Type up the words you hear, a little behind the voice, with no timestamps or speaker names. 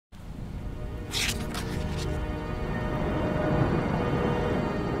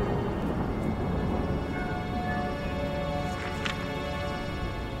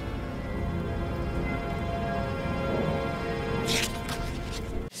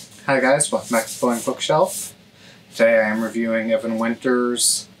Hi guys, welcome back to The Boeing Bookshelf. Today I am reviewing Evan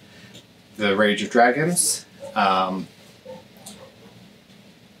Winter's The Rage of Dragons. My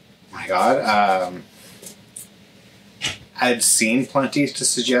god, I'd seen plenty to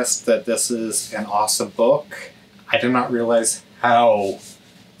suggest that this is an awesome book. I did not realize how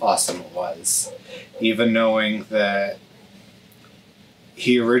awesome it was. Even knowing that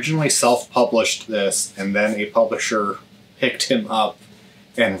he originally self-published this and then a publisher picked him up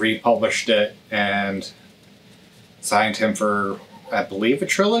and republished it and signed him for, I believe, a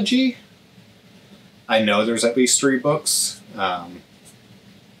trilogy. I know there's at least 3 books.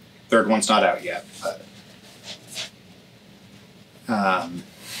 Third one's not out yet, but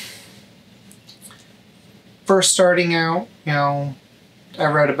first starting out, I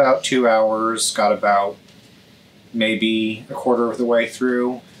read about 2 hours, got about maybe a quarter of the way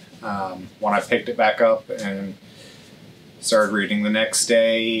through. When I picked it back up and started reading the next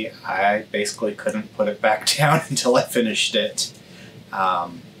day, I basically couldn't put it back down until I finished it.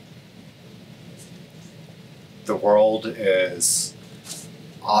 The world is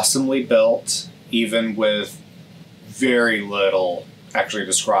awesomely built, even with very little actually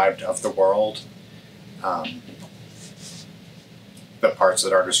described of the world. The parts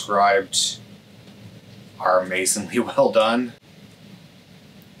that are described are amazingly well done.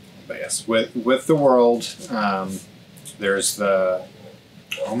 But yes, with the world, there's the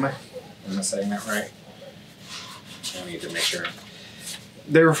Ome. Am I saying that right? I need to make sure.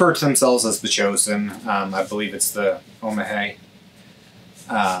 They refer to themselves as the Chosen. I believe it's the Omehe.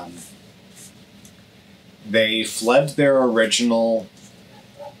 They fled their original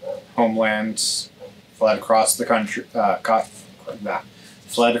homeland, fled across the country,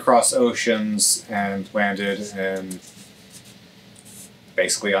 fled across oceans, and landed in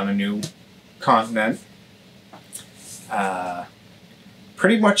basically on a new continent.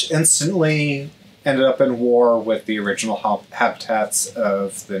 Pretty much instantly ended up in war with the original habitats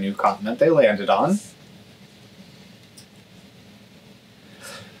of the new continent they landed on.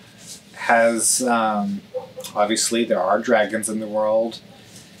 Has, obviously there are dragons in the world.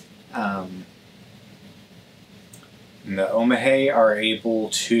 And the Omehe are able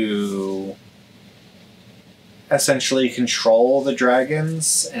to essentially control the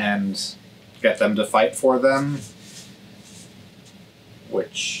dragons and get them to fight for them,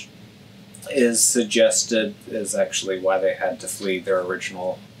 which is suggested is actually why they had to flee their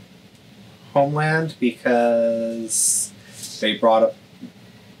original homeland, because they brought up...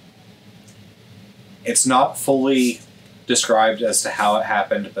 It's not fully described as to how it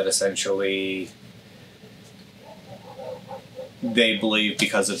happened, but essentially they believe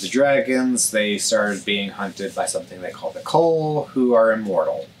because of the dragons, they started being hunted by something they call the Cull, who are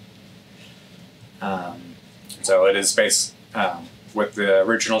immortal. So it is based... with the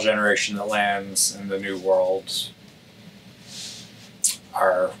original generation that lands in the new world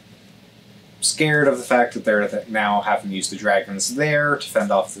are scared of the fact that they're now having to use the dragons there to fend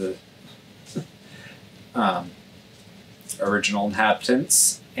off the original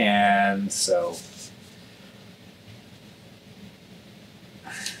inhabitants, and so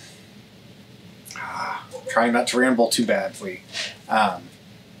trying not to ramble too badly.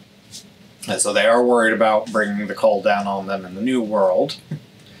 And so they are worried about bringing the Cull down on them in the new world.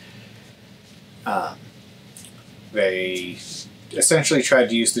 They essentially tried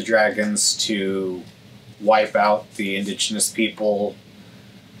to use the dragons to wipe out the indigenous people.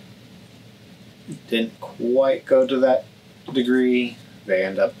 Didn't quite go to that degree. They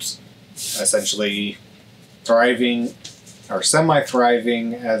end up essentially thriving, or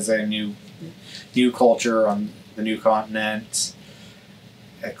semi-thriving, as a new culture on the new continent,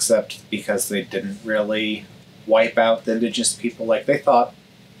 except because they didn't really wipe out the indigenous people like they thought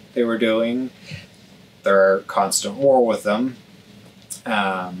they were doing. They're at constant war with them.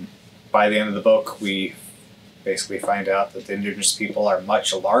 By the end of the book, we basically find out that the indigenous people are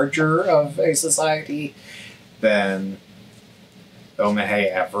much larger of a society than the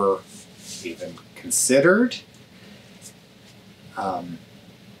Omehe ever even considered.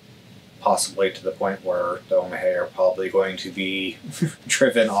 Possibly to the point where the Omehe are probably going to be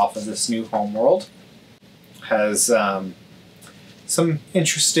driven off of this new homeworld. Has some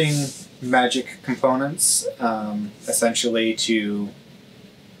interesting magic components. Essentially, to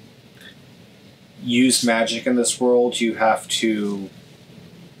use magic in this world, you have to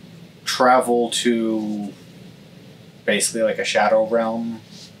travel to basically like a shadow realm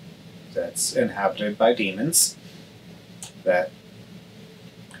that's inhabited by demons that,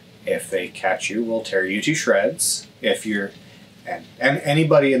 if they catch you, will tear you to shreds. And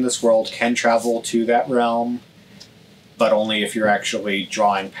anybody in this world can travel to that realm, but only if you're actually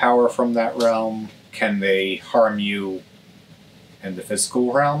drawing power from that realm can they harm you in the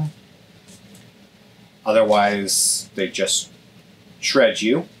physical realm. Otherwise, they just shred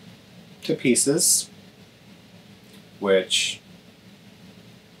you to pieces, which,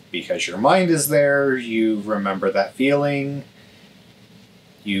 because your mind is there, you remember that feeling.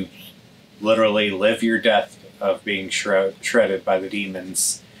 You literally live your death of being shredded by the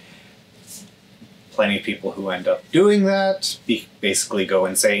demons. Plenty of people who end up doing that basically go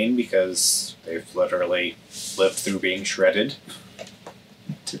insane because they've literally lived through being shredded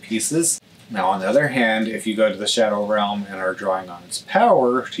to pieces. Now, on the other hand, if you go to the Shadow Realm and are drawing on its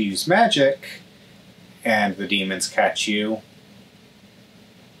power to use magic, and the demons catch you,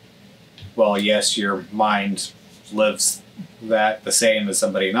 well, yes, your mind lives that the same as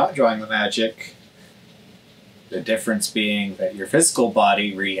somebody not drawing the magic. The difference being that your physical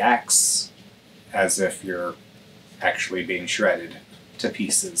body reacts as if you're actually being shredded to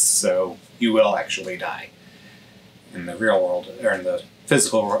pieces, so you will actually die in the real world, or in the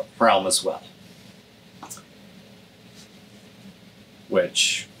physical realm as well.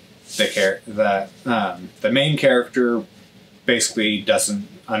 Which the main character basically doesn't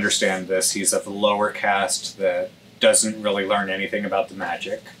understand this. He's of a lower caste that doesn't really learn anything about the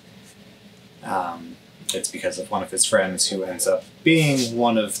magic. It's because of one of his friends who ends up being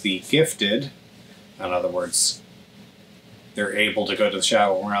one of the gifted. In other words, they're able to go to the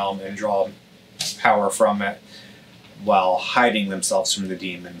Shadow Realm and draw power from it while hiding themselves from the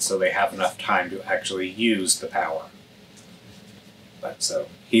demons, so they have enough time to actually use the power. But so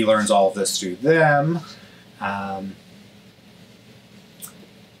he learns all of this through them.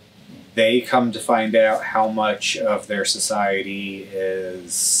 They come to find out how much of their society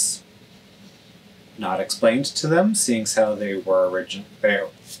is not explained to them, seeing as how they were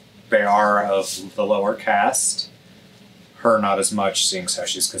they are of the lower caste. Her not as much, seeing as how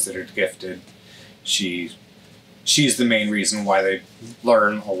she's considered gifted. She's the main reason why they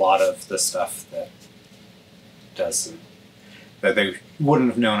learn a lot of the stuff that they wouldn't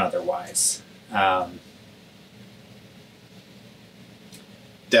have known otherwise.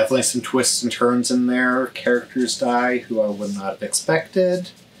 Definitely some twists and turns in there. Characters die who I would not have expected.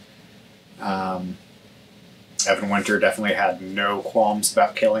 Evan Winter definitely had no qualms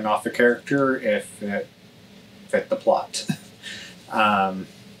about killing off a character if it fit the plot. I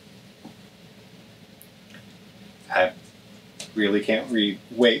really can't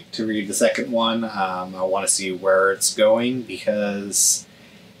wait to read the second one. I want to see where it's going because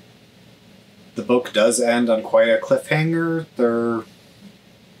the book does end on quite a cliffhanger.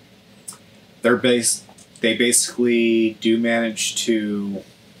 They basically do manage to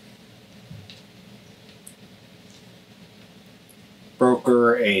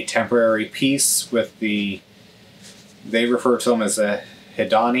broker a temporary peace with they refer to them as a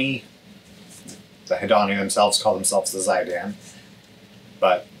Hidani. The Hidani themselves call themselves the Zaidan.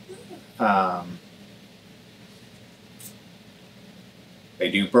 But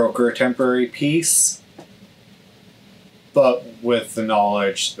they do broker a temporary peace, but with the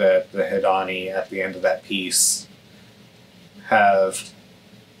knowledge that the Hidani at the end of that peace have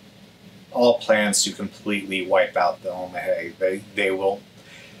all plans to completely wipe out the Omahai. They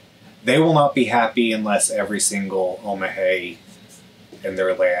will not be happy unless every single Omahai in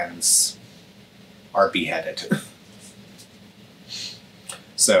their lands are beheaded.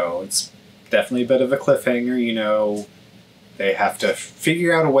 So it's definitely a bit of a cliffhanger, you know. They have to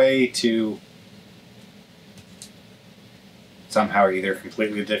figure out a way to somehow either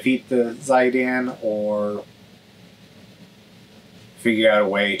completely defeat the Zaidan or figure out a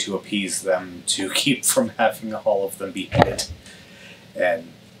way to appease them to keep from having all of them beheaded.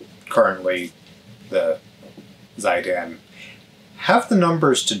 And currently the Zaidan have the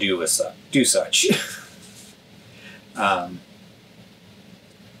numbers to do such. And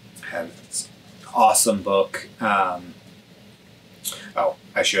it's an awesome book. Oh,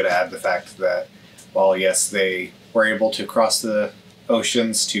 I should add the fact that while yes, they were able to cross the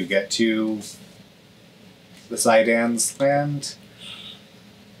oceans to get to the Zaidan's land,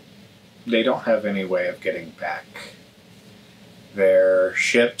 they don't have any way of getting back. Their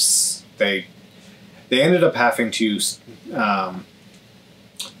ships, they ended up having to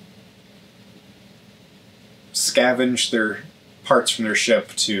scavenge their parts from their ship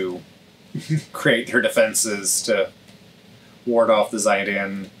to create their defenses to ward off the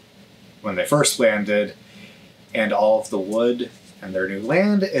Zaidan when they first landed, and all of the wood and their new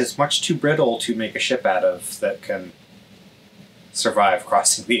land is much too brittle to make a ship out of that can survive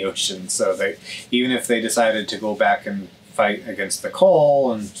crossing the ocean. So even if they decided to go back and fight against the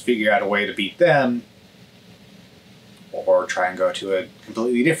Cull and figure out a way to beat them, or try and go to a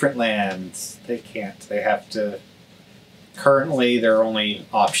completely different land. They can't. They have to. Currently, their only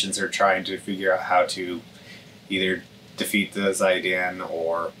options are trying to figure out how to either defeat the Zydian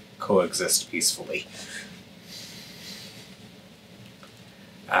or coexist peacefully.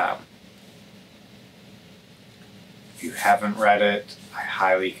 If you haven't read it, I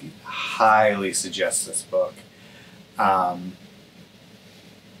highly suggest this book.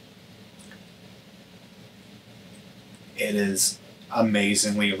 It is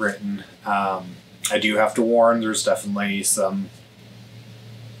amazingly written. I do have to warn, there's definitely some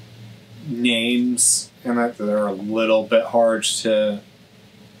names in it that are a little bit hard to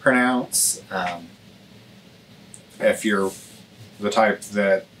pronounce. If you're the type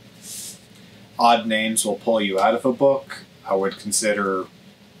that odd names will pull you out of a book, I would consider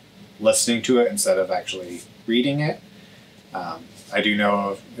listening to it instead of actually reading it. I do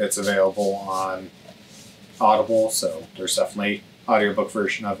know it's available on Audible, so there's definitely an audiobook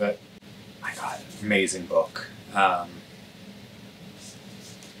version of it. My God, amazing book.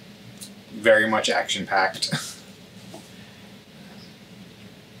 Very much action-packed.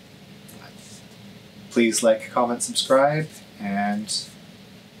 Please like, comment, subscribe, and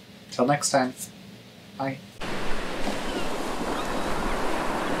until next time, bye.